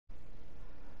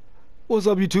What's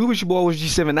up, YouTube? It's your boy,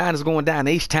 G79. It's going down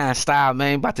H-Time style,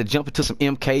 man. About to jump into some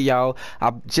MK, y'all.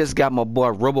 I just got my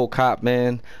boy RoboCop,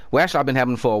 man. Well, actually, I've been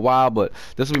having him for a while, but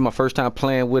this will be my first time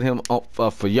playing with him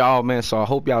for y'all, man. So I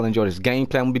hope y'all enjoy this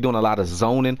gameplay. I'm going to be doing a lot of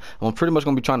zoning. I'm pretty much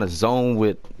going to be trying to zone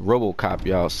with RoboCop,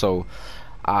 y'all. So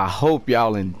I hope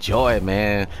y'all enjoy it,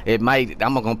 man.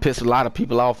 I'm gonna piss a lot of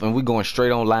people off, and we're going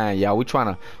straight online, y'all. We're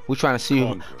trying to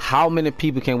see how many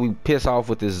people can we piss off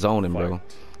with this zoning, bro.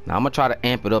 Now I'm gonna try to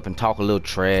amp it up and talk a little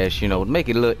trash, you know, make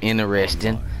it a little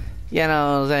interesting. You know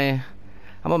what I'm saying?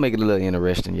 I'm gonna make it a little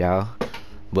interesting, y'all.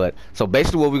 But so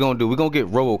basically, what we're gonna do, we're gonna get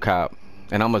RoboCop,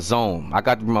 and I'm gonna zone. I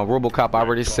got my RoboCop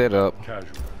already set up.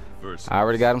 I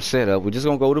already got him set up. We're just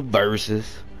gonna go to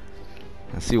versus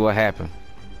and see what happens.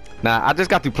 Now, I just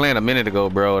got through playing a minute ago,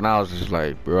 bro, and I was just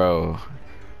like, bro.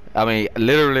 I mean,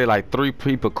 literally, like 3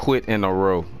 people quit in a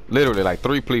row. Literally, like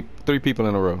three people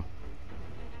in a row.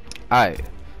 All right.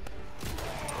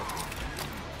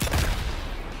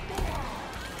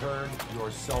 Turn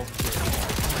yourself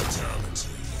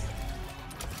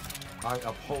in. I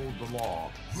uphold the law.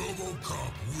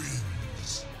 RoboCop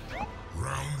wins.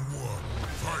 Round 1,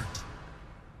 fight.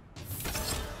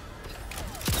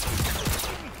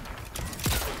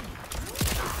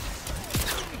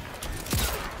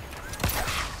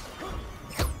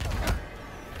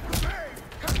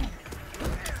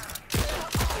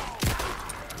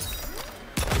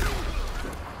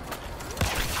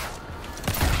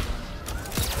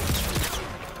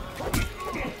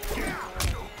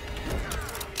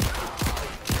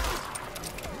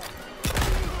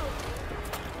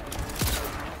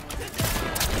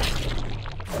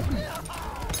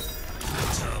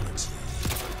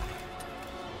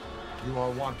 You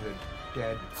are wanted,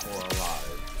 dead or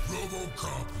alive.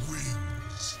 RoboCop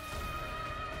wins.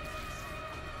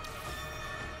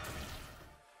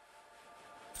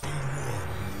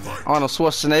 Arnold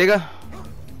Schwarzenegger.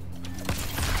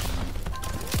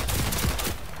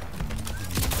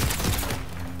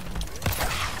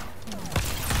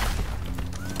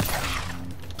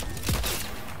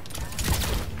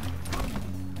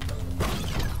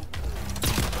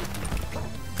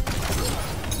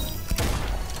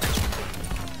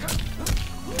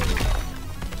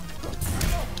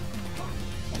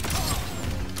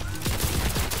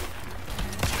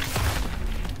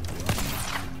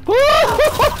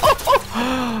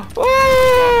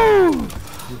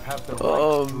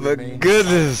 Oh my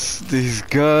goodness, these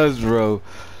guns, bro.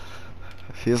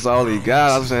 Here's all he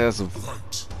got. I just had some.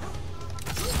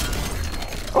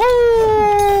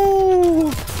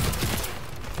 Oh!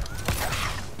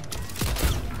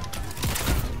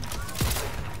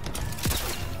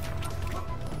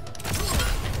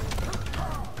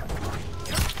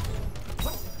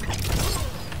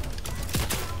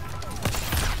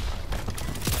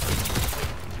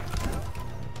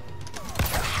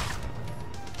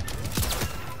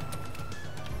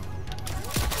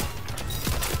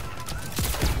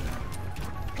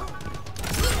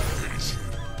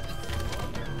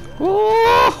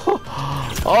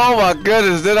 Oh my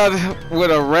goodness, then I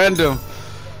with a random.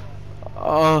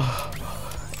 Oh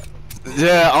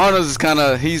yeah, Arnold is kind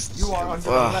of he's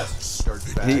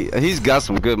he's got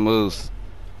some good moves.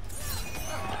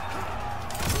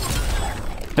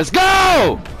 Let's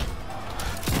go!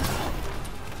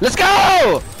 Let's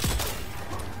go!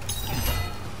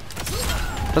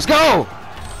 Let's go!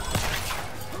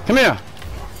 Come here!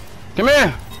 Come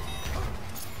here!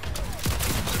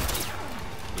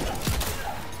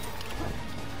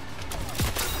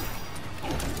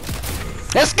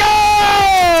 Let's go!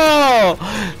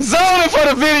 Zoning for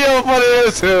the video for the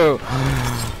YouTube.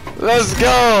 Let's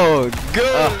go.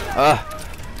 Good.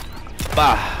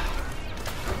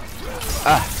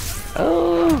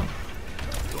 Oh.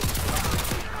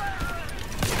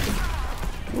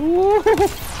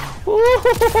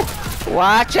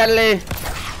 Watch it.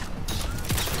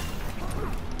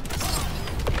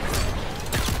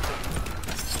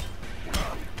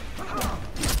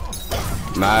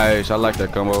 Nice. I like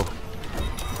that combo.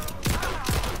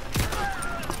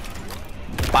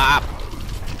 Bop.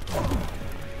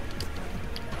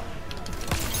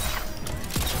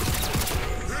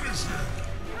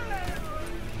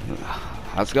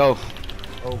 Let's go.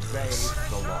 Obey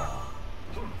the law.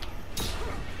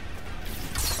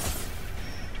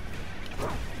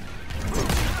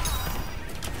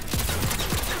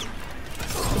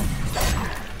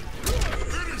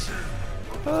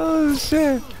 Oh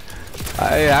shit.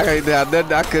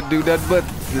 I couldn't do nothing but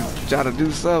just try to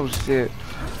do some shit.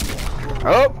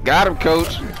 Oh, got him,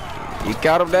 coach. You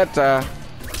caught him that time.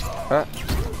 Huh?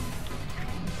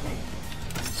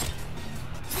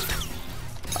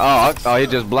 Oh, he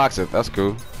just blocks it. That's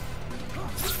cool.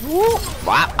 Woo!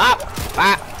 Bop, up,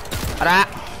 bop, da.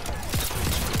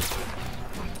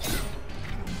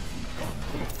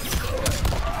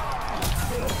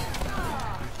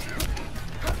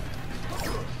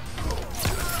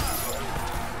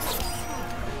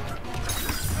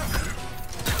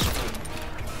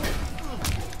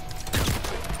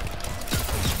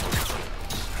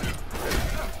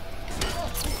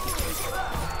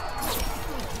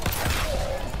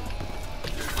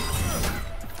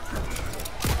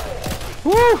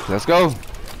 Woo! Let's go.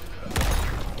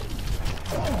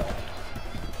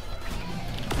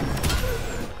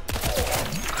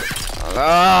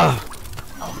 Ah!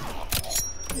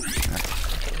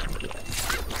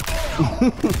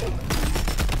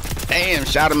 Damn,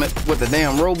 shot him with the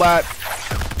damn robot.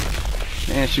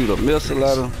 And shoot a missile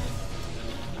at him.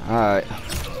 Alright.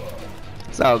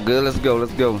 It's all good. Let's go.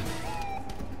 Let's go.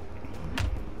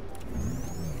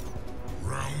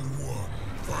 Round one,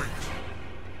 fight.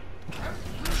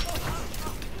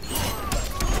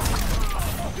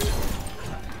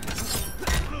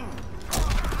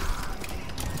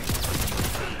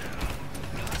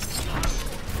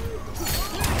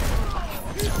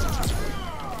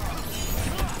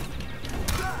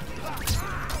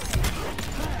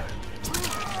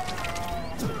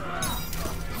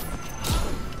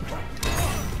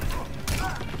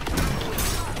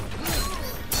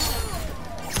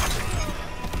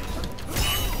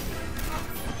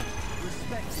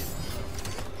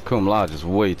 Cum Laude is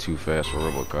way too fast for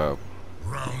RoboCop.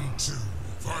 Round two,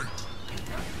 fight.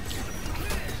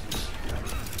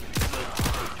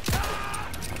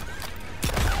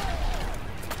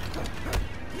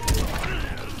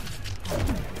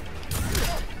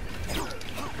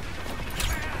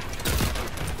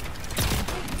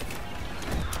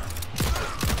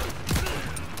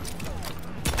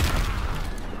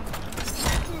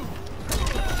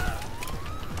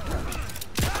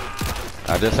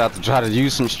 I just have to try to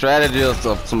use some strategy or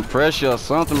some pressure or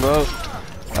something, bro.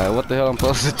 Like, what the hell I'm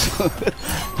supposed to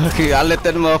do? Okay, I let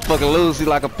that motherfucker loose. He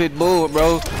like a pit bull,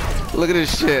 bro. Look at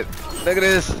this shit. Look at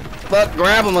this. Fuck,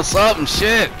 grab him or something.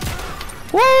 Shit.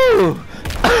 Woo!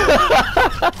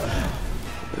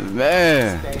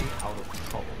 Man. Stay out of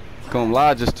trouble. Cum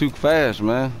Laude just too fast,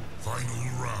 man. Final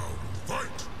round, fight.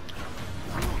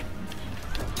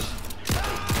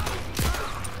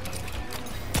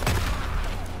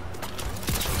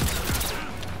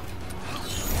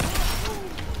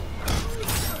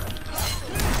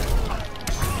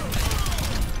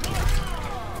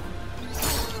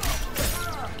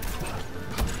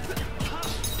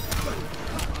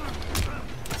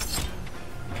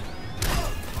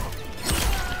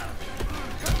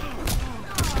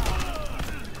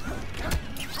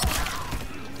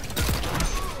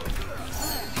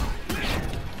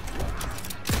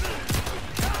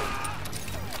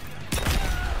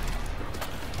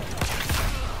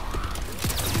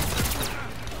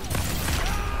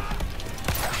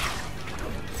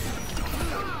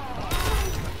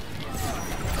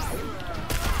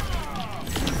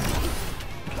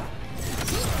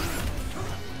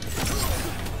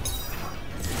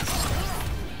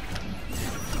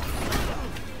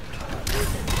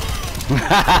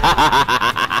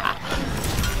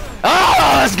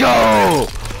 Oh, let's go!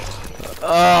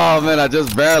 Oh man, I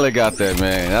just barely got that,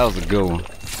 man. That was a good one.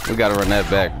 We gotta run that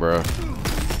back, bro.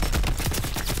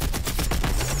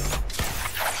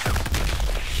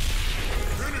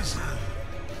 Finish him.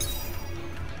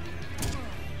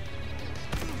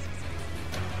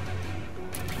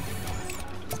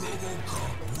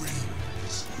 RoboCop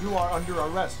wins. You are under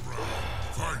arrest.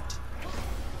 Fight.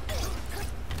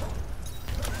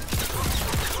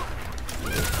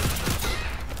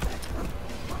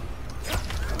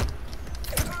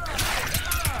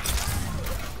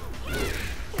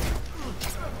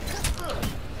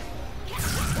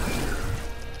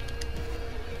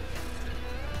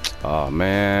 Oh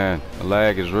man, the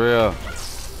lag is real.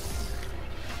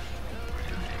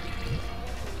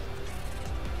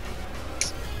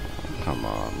 Come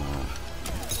on, man.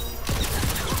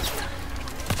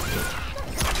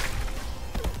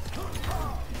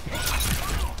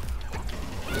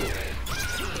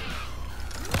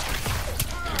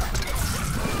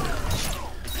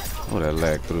 Oh, that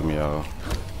lag threw me off.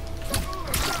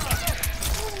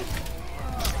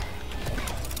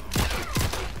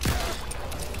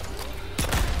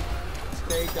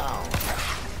 Stay down.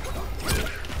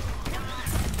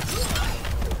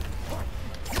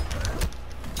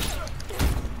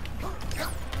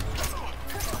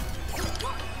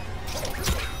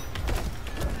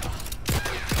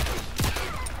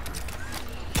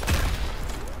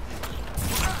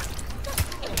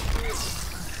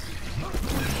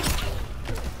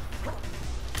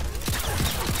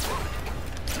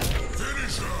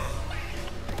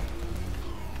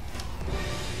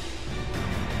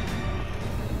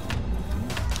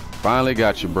 Finally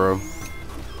got you, bro.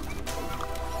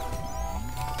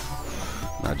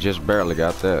 I just barely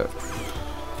got that.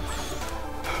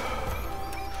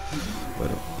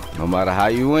 But no matter how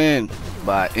you win,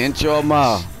 by an inch or a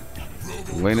mile,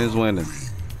 win is winning.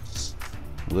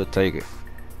 We'll take it.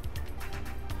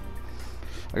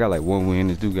 I got like 1 win.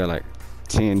 This dude got like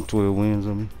 10, 12 wins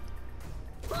on me.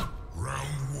 Round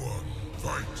 1,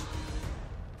 fight.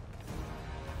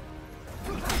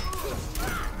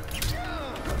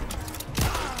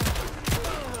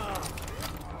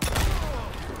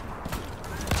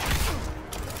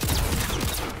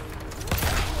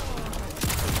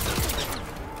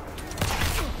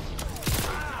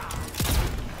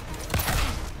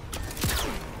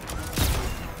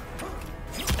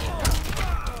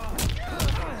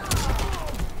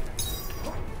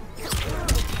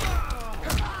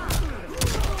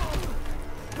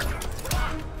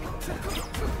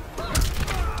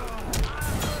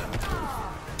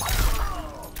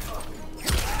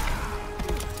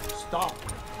 Stop,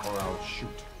 or I'll shoot.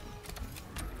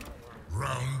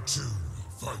 Round 2,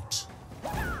 fight.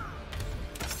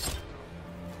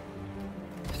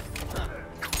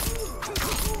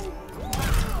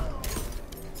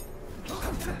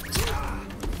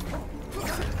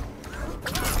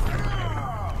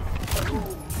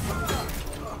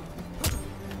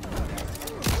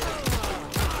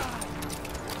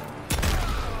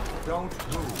 Don't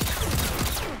move.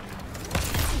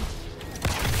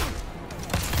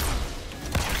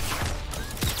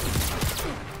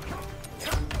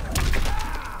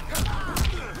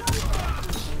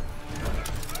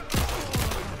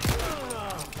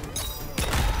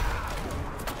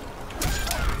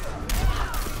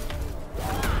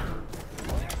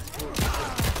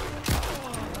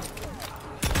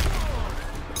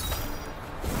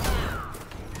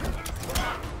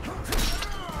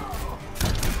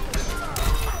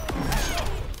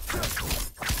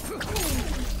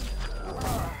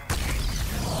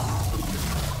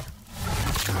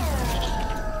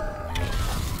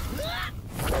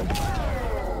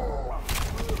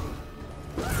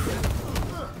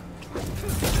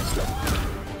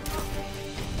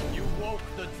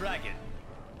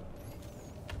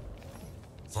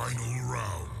 Final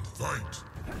round, fight.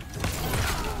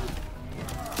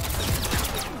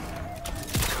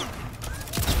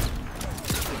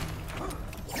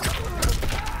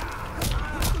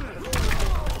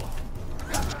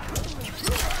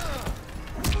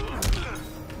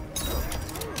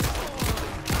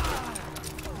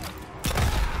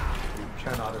 You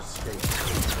cannot escape.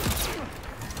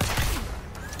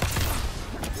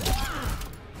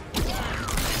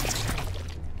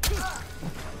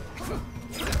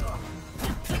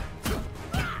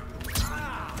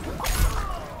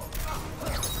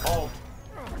 Halt.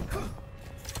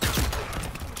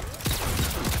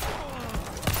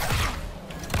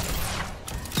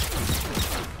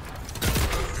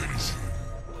 Finish him.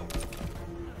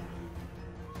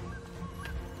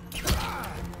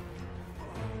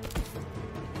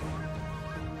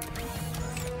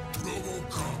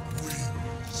 RoboCop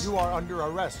wins. You are under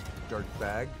arrest,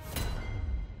 dirtbag.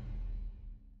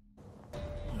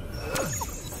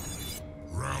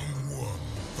 Round 1,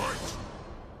 fight.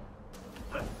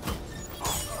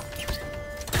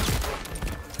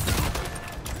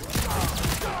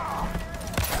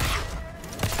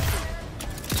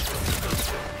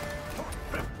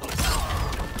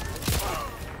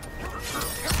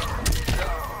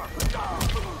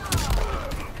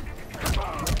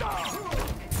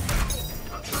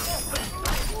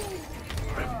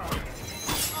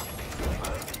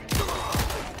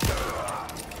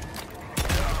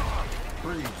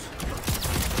 Freeze.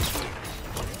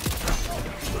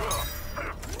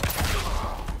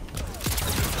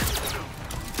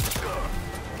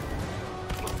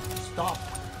 Stop,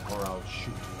 or I'll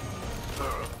shoot.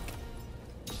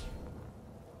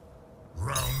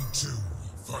 Round 2,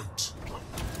 fight.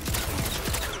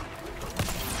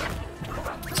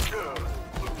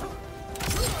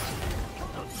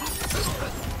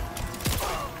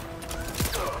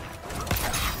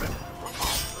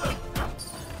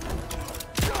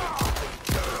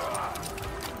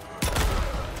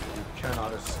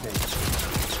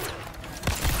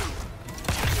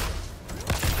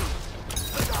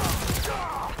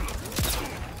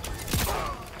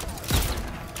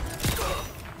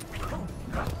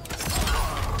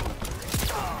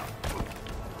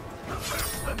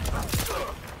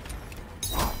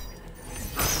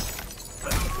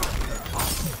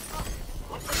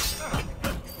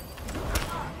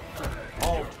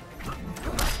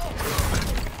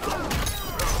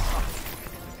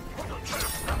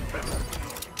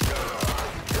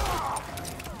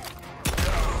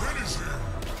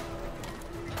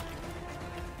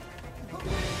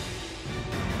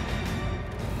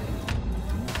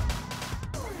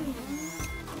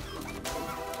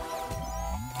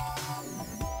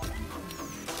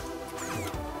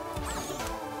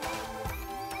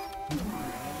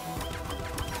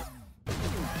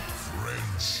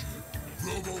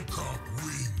 RoboCop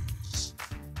wins.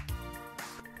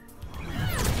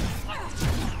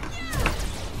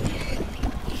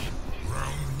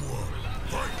 Round one,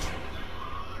 fight.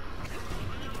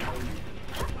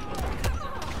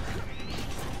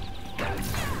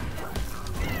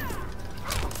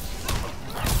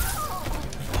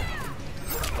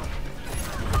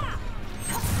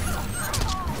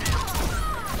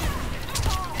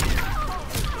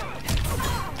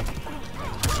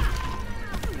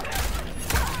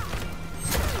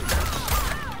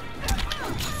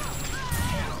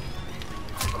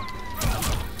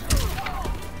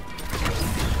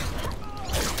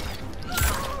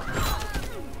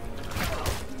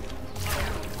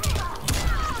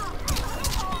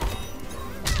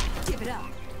 Give it up.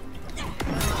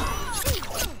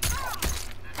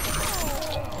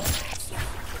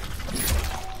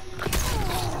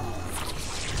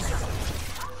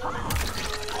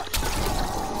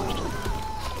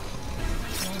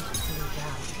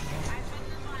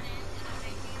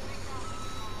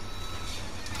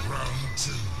 Round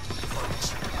two,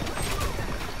 fight.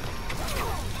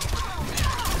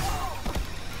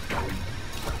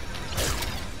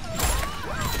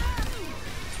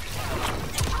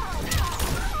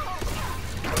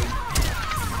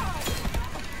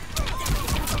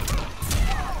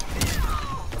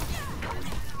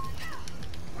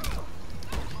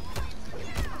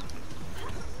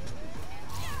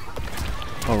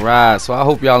 Alright, so I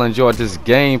hope y'all enjoyed this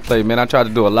gameplay, man. I tried to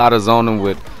do a lot of zoning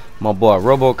with my boy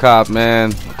RoboCop,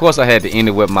 man. Of course, I had to end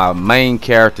it with my main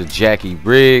character, Jackie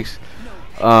Briggs.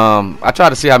 I tried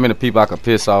to see how many people I could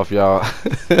piss off, y'all.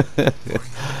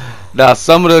 Now,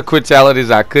 some of the quitalities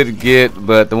I couldn't get,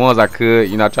 but the ones I could,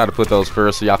 you know, I tried to put those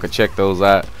first so y'all could check those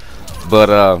out. But,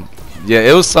 yeah,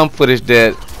 it was some footage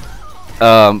that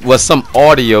was some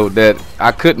audio that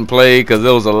I couldn't play because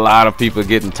there was a lot of people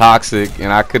getting toxic,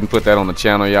 and I couldn't put that on the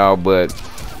channel, y'all. But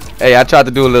hey, I tried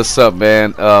to do a little something,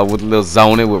 man, with a little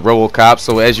zoning with RoboCop.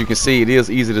 So as you can see, it is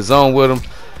easy to zone with him.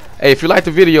 Hey, if you like the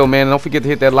video, man, don't forget to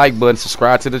hit that like button,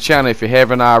 subscribe to the channel if you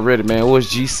haven't already, man. It was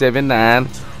G79.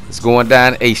 It's going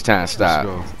down H-Time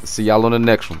style. See y'all on the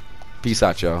next one. Peace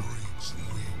out, y'all.